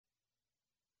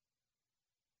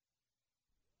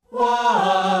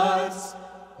What's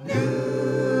new?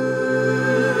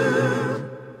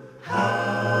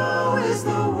 How is the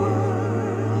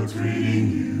world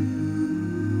treating you?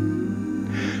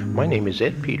 My name is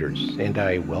Ed Peters, and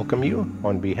I welcome you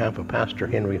on behalf of Pastor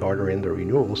Henry Harder and the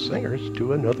Renewal Singers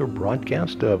to another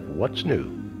broadcast of What's New.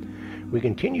 We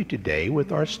continue today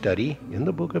with our study in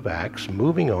the book of Acts,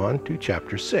 moving on to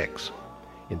chapter 6.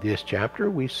 In this chapter,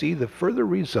 we see the further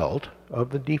result of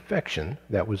the defection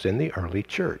that was in the early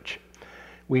church.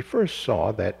 We first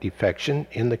saw that defection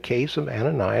in the case of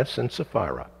Ananias and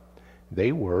Sapphira.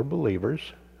 They were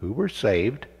believers who were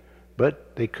saved,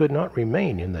 but they could not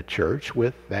remain in the church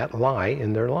with that lie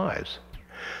in their lives.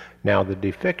 Now, the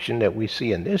defection that we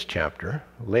see in this chapter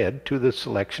led to the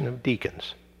selection of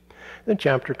deacons. The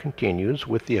chapter continues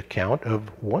with the account of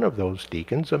one of those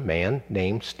deacons, a man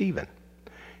named Stephen.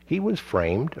 He was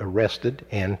framed, arrested,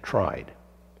 and tried.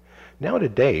 Now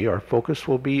today our focus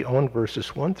will be on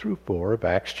verses 1 through 4 of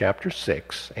Acts chapter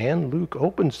 6, and Luke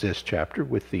opens this chapter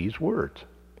with these words.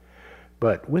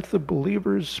 But with the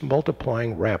believers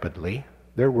multiplying rapidly,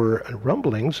 there were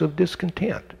rumblings of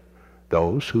discontent.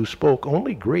 Those who spoke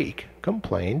only Greek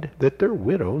complained that their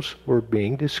widows were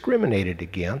being discriminated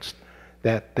against,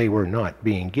 that they were not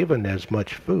being given as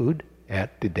much food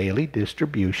at the daily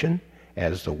distribution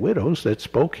as the widows that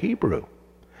spoke Hebrew.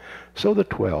 So the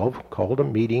 12 called a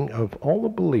meeting of all the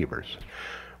believers.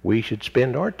 We should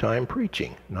spend our time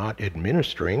preaching, not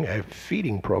administering a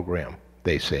feeding program,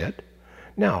 they said.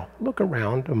 Now look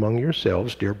around among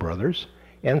yourselves, dear brothers,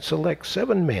 and select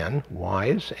 7 men,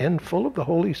 wise and full of the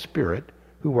Holy Spirit,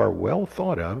 who are well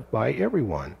thought of by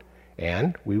everyone,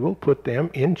 and we will put them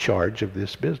in charge of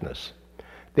this business.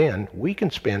 Then we can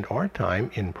spend our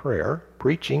time in prayer,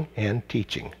 preaching, and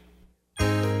teaching.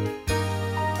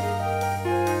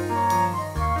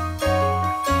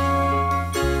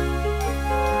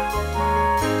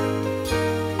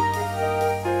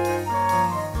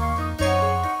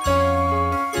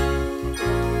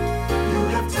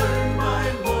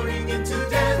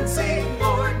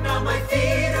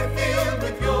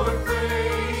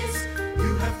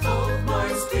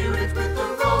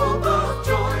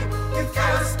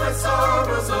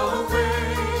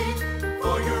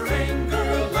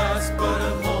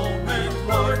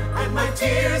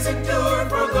 Endure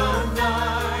for the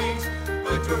night,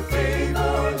 but your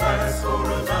favor lasts for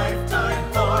a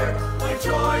lifetime, Lord. My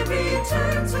joy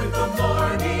returns with the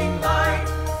morning light.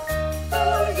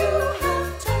 For you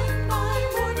have turned my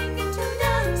mourning into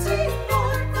dancing,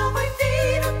 Lord. Now my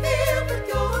feet are filled with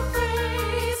your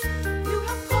praise. You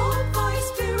have clothed my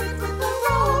spirit with the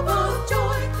robe of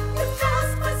joy. You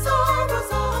cast my sorrows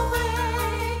away.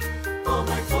 All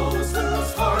my foes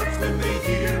lose heart when they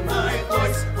hear my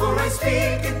voice, for I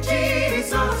speak in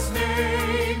Jesus'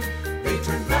 name. They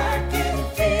turn back in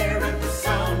fear at the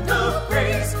sound of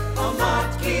praise. I'll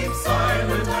not keep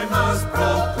silent, I must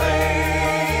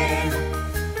proclaim.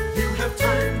 You have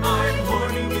turned my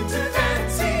mourning into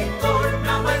dancing, Lord.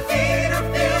 Now my feet are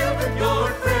filled with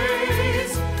your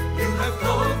praise. You have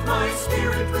clothed my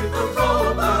spirit with the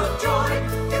robe of joy.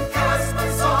 You cast my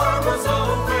sorrows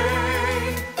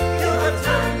away. You have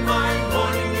turned my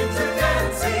mourning into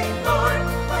dancing, Lord.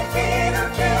 My feet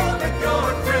are filled with your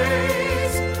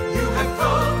praise. You have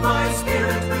clothed my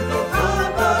spirit with the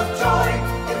robe of joy.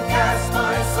 You cast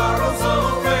my sorrows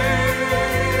away.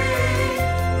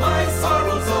 My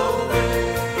sorrows away.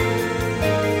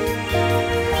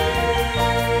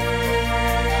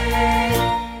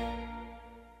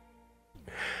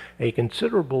 A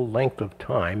considerable length of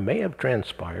time may have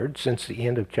transpired since the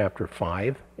end of chapter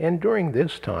 5, and during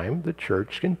this time the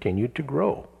church continued to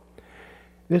grow.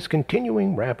 This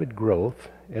continuing rapid growth,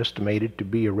 estimated to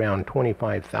be around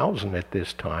 25,000 at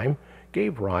this time,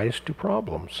 gave rise to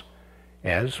problems,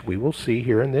 as we will see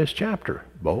here in this chapter,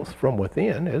 both from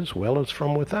within as well as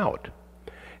from without.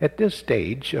 At this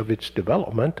stage of its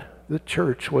development, the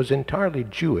church was entirely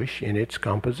Jewish in its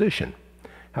composition.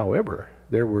 However,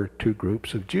 there were 2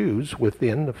 groups of Jews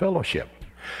within the fellowship.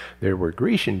 There were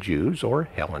Grecian Jews, or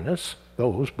Hellenists,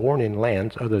 those born in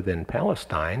lands other than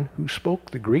Palestine, who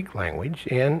spoke the Greek language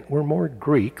and were more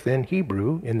Greek than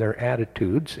Hebrew in their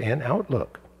attitudes and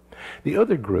outlook. The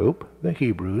other group, the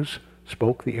Hebrews,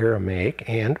 spoke the Aramaic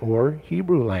and or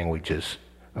Hebrew languages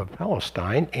of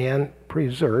Palestine and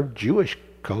preserved Jewish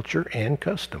culture and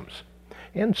customs.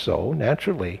 And so,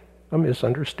 naturally, a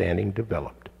misunderstanding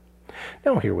developed.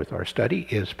 Now here with our study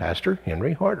is Pastor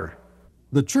Henry Harder.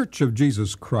 The Church of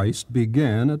Jesus Christ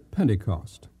began at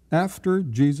Pentecost, after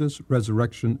Jesus'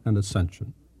 resurrection and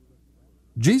ascension.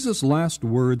 Jesus' last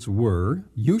words were,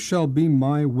 "You shall be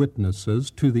my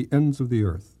witnesses to the ends of the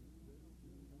earth."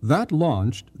 That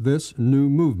launched this new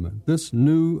movement, this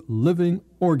new living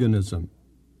organism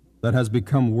that has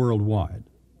become worldwide.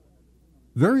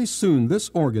 Very soon, this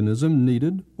organism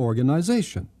needed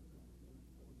organization.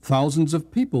 Thousands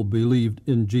of people believed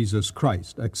in Jesus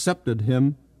Christ, accepted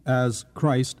him as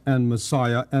Christ and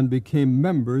Messiah, and became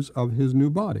members of his new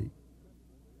body.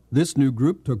 This new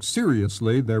group took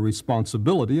seriously their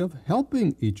responsibility of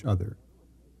helping each other.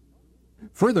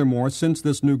 Furthermore, since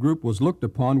this new group was looked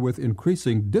upon with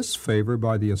increasing disfavor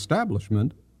by the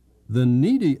establishment, the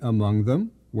needy among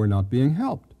them were not being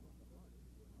helped.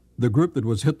 The group that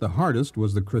was hit the hardest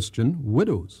was the Christian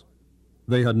widows.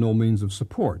 They had no means of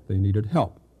support. They needed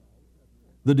help.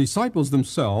 The disciples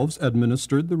themselves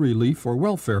administered the relief or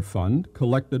welfare fund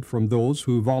collected from those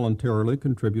who voluntarily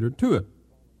contributed to it.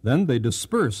 Then they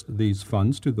dispersed these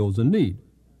funds to those in need.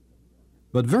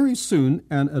 But very soon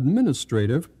an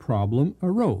administrative problem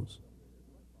arose.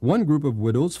 One group of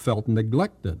widows felt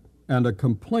neglected, and a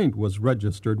complaint was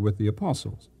registered with the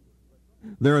apostles.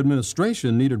 Their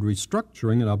administration needed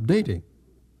restructuring and updating.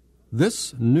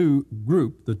 This new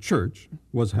group, the church,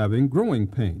 was having growing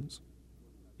pains.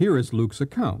 Here is Luke's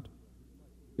account.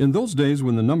 In those days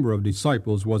when the number of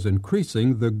disciples was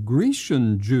increasing, the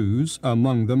Grecian Jews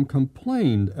among them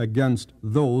complained against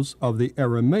those of the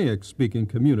Aramaic-speaking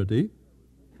community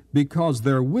because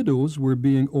their widows were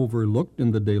being overlooked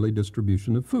in the daily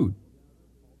distribution of food.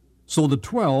 So the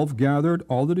 12 gathered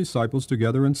all the disciples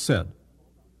together and said,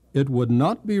 "It would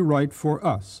not be right for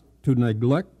us to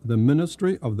neglect the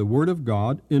ministry of the Word of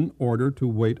God in order to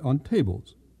wait on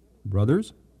tables.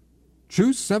 Brothers,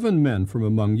 choose 7 men from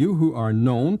among you who are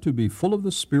known to be full of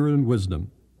the Spirit and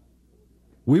wisdom.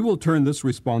 We will turn this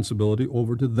responsibility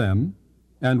over to them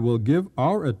and will give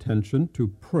our attention to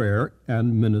prayer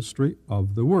and ministry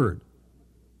of the Word."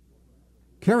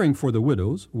 Caring for the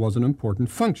widows was an important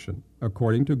function,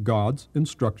 according to God's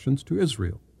instructions to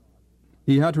Israel.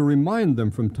 He had to remind them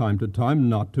from time to time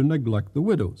not to neglect the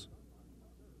widows.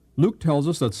 Luke tells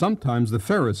us that sometimes the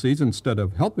Pharisees, instead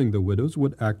of helping the widows,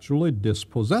 would actually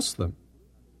dispossess them.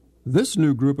 This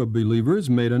new group of believers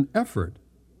made an effort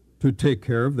to take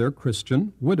care of their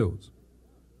Christian widows.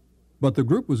 But the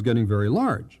group was getting very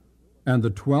large, and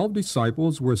the 12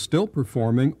 disciples were still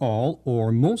performing all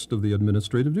or most of the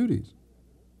administrative duties.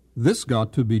 This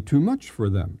got to be too much for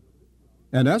them,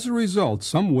 and as a result,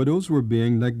 some widows were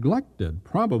being neglected,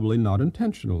 probably not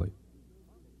intentionally.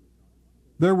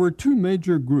 There were 2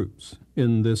 major groups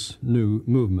in this new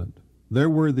movement.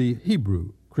 There were the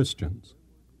Hebrew Christians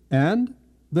and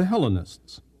the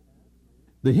Hellenists.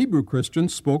 The Hebrew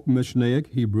Christians spoke Mishnaic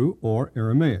Hebrew or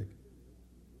Aramaic.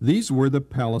 These were the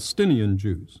Palestinian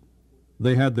Jews.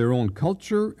 They had their own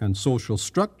culture and social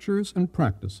structures and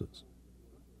practices.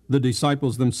 The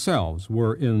disciples themselves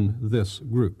were in this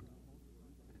group.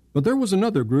 But there was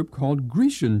another group called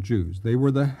Grecian Jews. They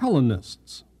were the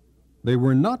Hellenists. They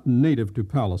were not native to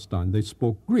Palestine. They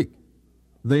spoke Greek.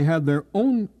 They had their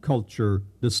own culture,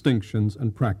 distinctions,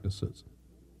 and practices.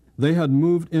 They had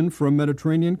moved in from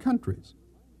Mediterranean countries.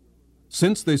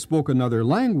 Since they spoke another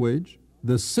language,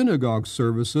 the synagogue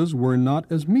services were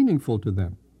not as meaningful to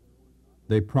them.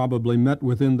 They probably met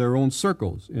within their own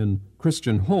circles in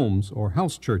Christian homes or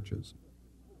house churches.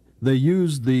 They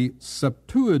used the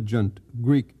Septuagint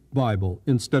Greek Bible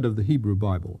instead of the Hebrew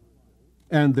Bible,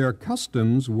 and their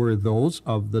customs were those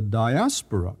of the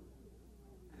diaspora.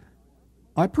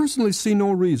 I personally see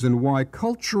no reason why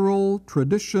cultural,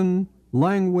 tradition,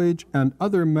 language, and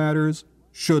other matters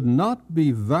should not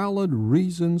be valid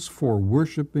reasons for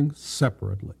worshiping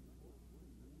separately.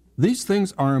 These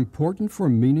things are important for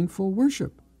meaningful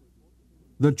worship.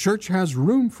 The church has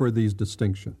room for these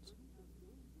distinctions.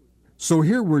 So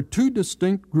here were 2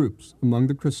 distinct groups among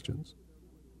the Christians.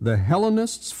 The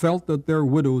Hellenists felt that their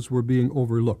widows were being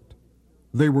overlooked.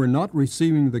 They were not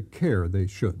receiving the care they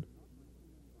should.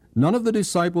 None of the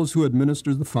disciples who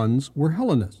administered the funds were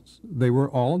Hellenists. They were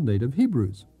all native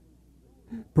Hebrews.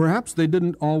 Perhaps they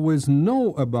didn't always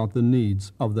know about the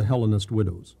needs of the Hellenist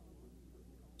widows.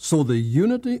 So the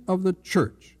unity of the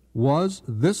church was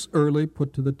this early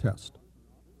put to the test.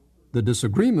 The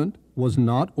disagreement was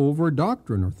not over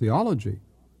doctrine or theology,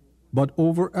 but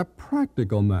over a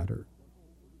practical matter.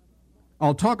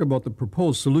 I'll talk about the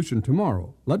proposed solution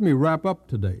tomorrow. Let me wrap up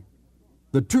today.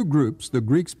 The 2 groups, the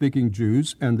Greek-speaking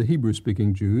Jews and the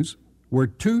Hebrew-speaking Jews, were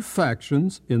 2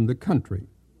 factions in the country.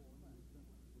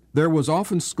 There was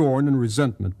often scorn and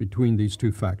resentment between these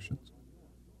 2 factions.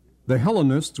 The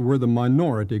Hellenists were the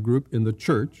minority group in the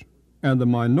church, and the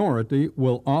minority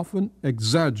will often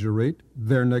exaggerate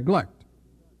their neglect.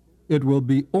 It will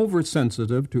be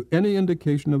oversensitive to any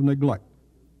indication of neglect.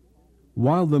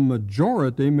 while the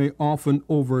majority may often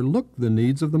overlook the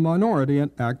needs of the minority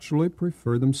and actually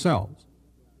prefer themselves.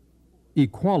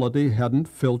 Equality hadn't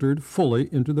filtered fully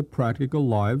into the practical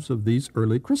lives of these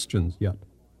early Christians yet.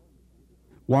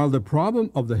 While the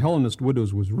problem of the Hellenist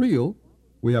widows was real,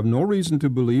 we have no reason to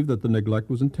believe that the neglect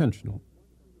was intentional.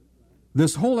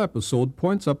 This whole episode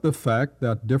points up the fact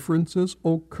that differences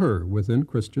occur within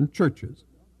Christian churches.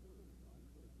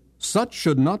 Such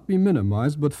should not be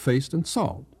minimized but faced and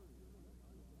solved.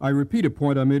 I repeat a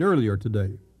point I made earlier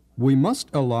today. We must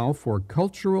allow for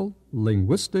cultural,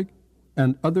 linguistic,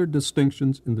 and other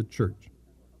distinctions in the church.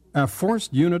 A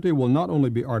forced unity will not only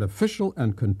be artificial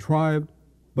and contrived,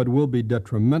 but will be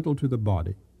detrimental to the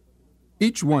body.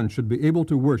 Each one should be able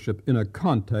to worship in a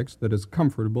context that is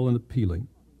comfortable and appealing.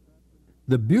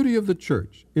 The beauty of the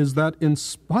church is that in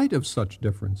spite of such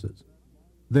differences,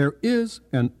 there is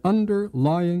an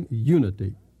underlying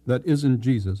unity that is in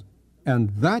Jesus, and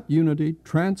that unity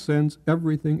transcends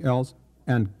everything else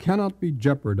and cannot be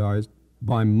jeopardized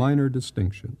by minor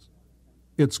distinctions.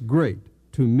 It's great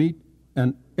to meet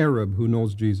an Arab who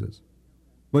knows Jesus,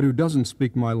 but who doesn't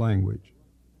speak my language,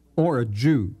 or a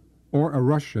Jew, or a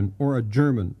Russian, or a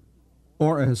German,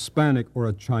 or a Hispanic, or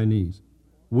a Chinese.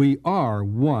 We are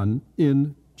one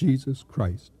in Jesus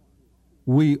Christ.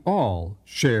 We all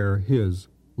share His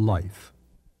life.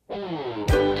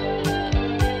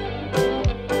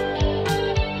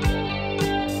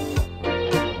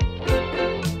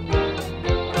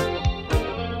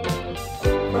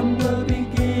 From the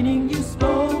beginning you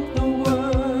spoke the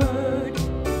word,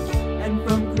 and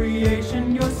from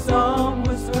creation your song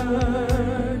was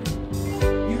heard.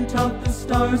 You taught the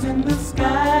stars in the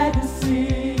sky to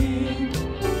sing.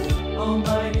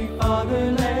 Almighty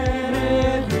Father, let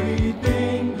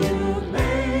everything you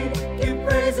made give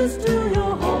praises to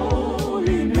your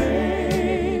holy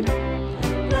name.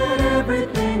 Let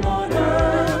everything on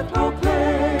earth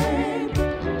proclaim.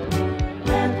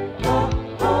 Let the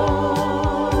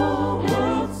whole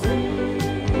world sing.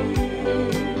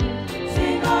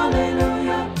 Sing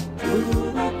hallelujah to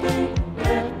the King.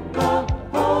 Let the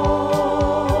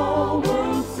whole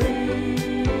world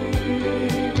sing.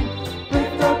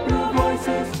 Lift up your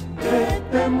voices,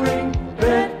 let them ring,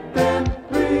 let them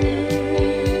ring.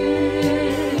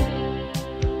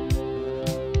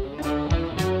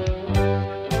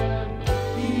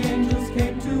 The angels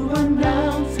came to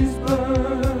announce His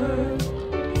birth,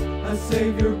 a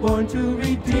Savior born to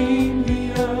redeem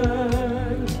the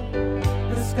earth.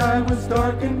 The sky was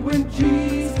darkened when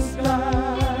Jesus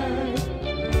died.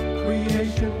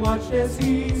 Creation watched as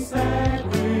He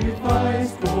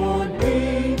sacrificed for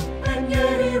me, and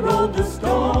yet He rolled the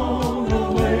stone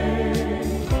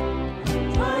away,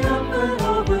 triumphant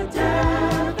over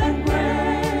death and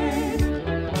grave.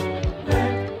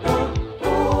 Let the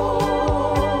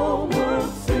whole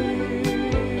world sing.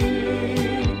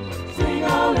 Sing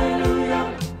hallelujah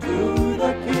to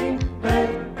the King.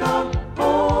 Let the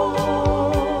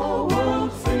whole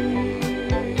world sing.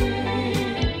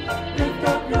 Lift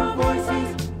up your voices,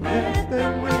 let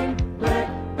them ring, let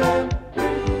them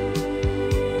ring.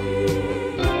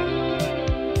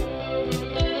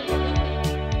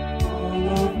 All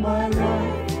of my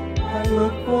life I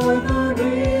look for the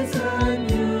reason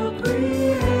you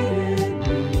created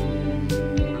me.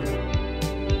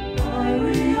 I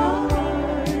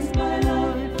realize my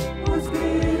life was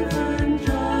given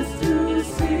just to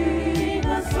sing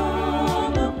a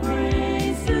song of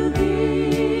praise to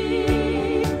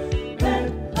Thee. Let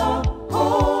the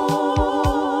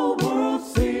whole world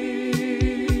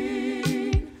sing.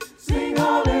 Sing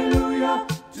hallelujah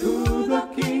to the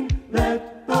King.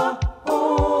 Let the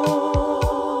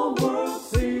whole world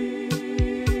sing.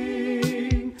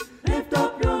 Lift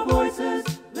up your voices,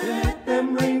 let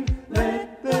them ring,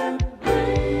 let them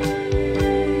ring.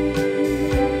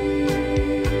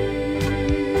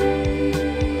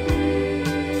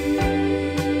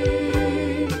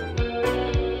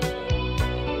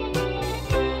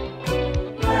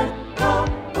 Let the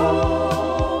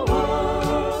whole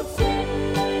world sing.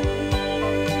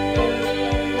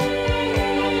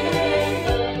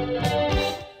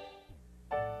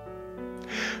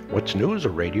 What's New is a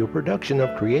radio production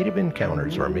of Creative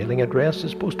Encounters. Our mailing address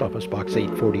is Post Office Box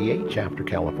 848, Shafter,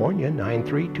 California,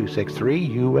 93263,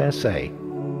 USA.